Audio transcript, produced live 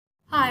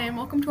Hi, and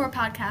welcome to our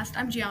podcast.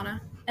 I'm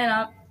Gianna.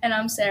 And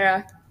I'm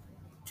Sara.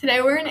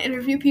 Today we're going to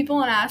interview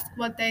people and ask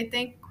what they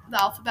think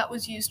the alphabet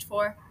was used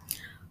for.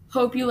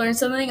 Hope you learned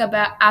something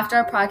about after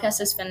our podcast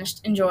is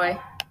finished. Enjoy.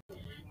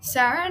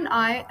 Sara and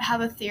I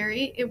have a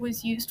theory. It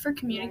was used for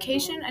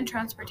communication and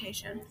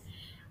transportation.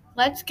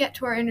 Let's get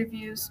to our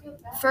interviews.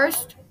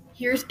 First,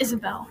 here's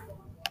Isabel.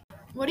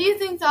 What do you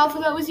think the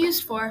alphabet was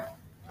used for?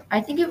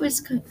 I think it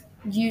was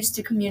used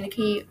to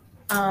communicate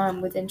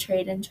within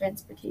trade and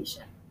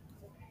transportation.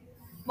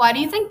 Why do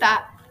you think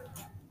that?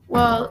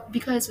 Well,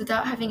 because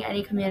without having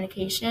any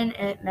communication,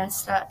 it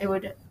messed up.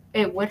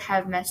 It would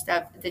have messed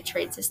up the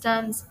trade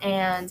systems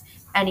and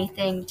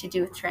anything to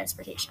do with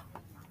transportation.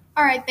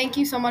 All right, thank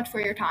you so much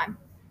for your time.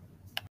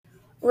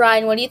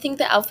 Ryan, what do you think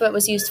the alphabet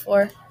was used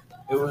for?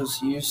 It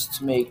was used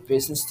to make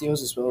business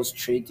deals as well as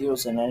trade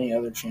deals and any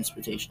other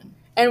transportation.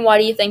 And why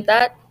do you think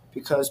that?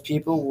 Because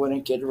people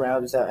wouldn't get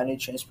around without any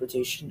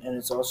transportation, and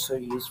it's also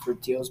used for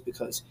deals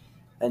because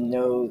I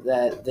know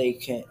that they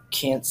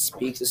can't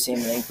speak the same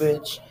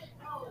language.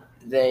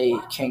 They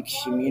can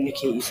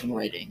communicate using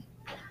writing.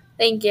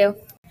 Thank you.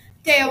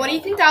 Dea, what do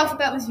you think the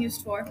alphabet was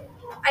used for?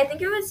 I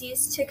think it was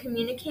used to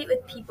communicate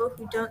with people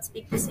who don't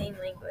speak the same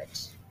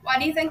language. Why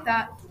do you think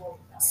that?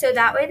 So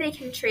that way they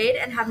can trade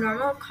and have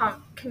normal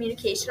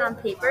communication on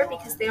paper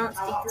because they don't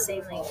speak the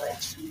same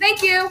language.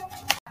 Thank you.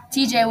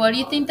 TJ, what do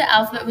you think the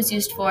alphabet was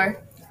used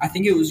for? I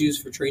think it was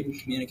used for trade and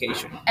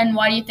communication And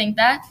why do you think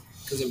that?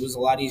 because it was a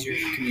lot easier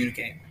to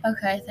communicate.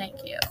 Okay,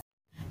 thank you.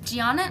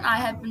 Gianna and I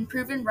have been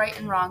proven right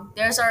and wrong.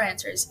 There's our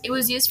answers. It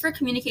was used for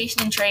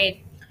communication and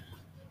trade.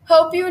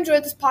 Hope you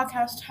enjoyed this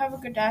podcast. Have a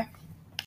good day.